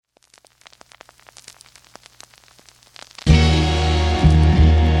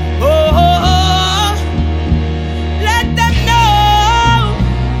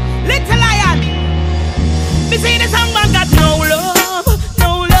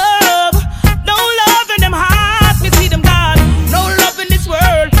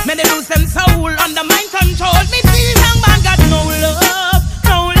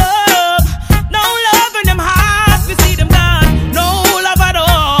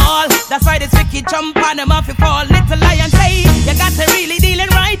jump on them off you fall. Little lion say, you got to really deal in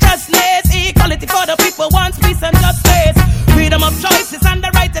righteousness. Equality for the people wants peace and justice. Freedom of choices and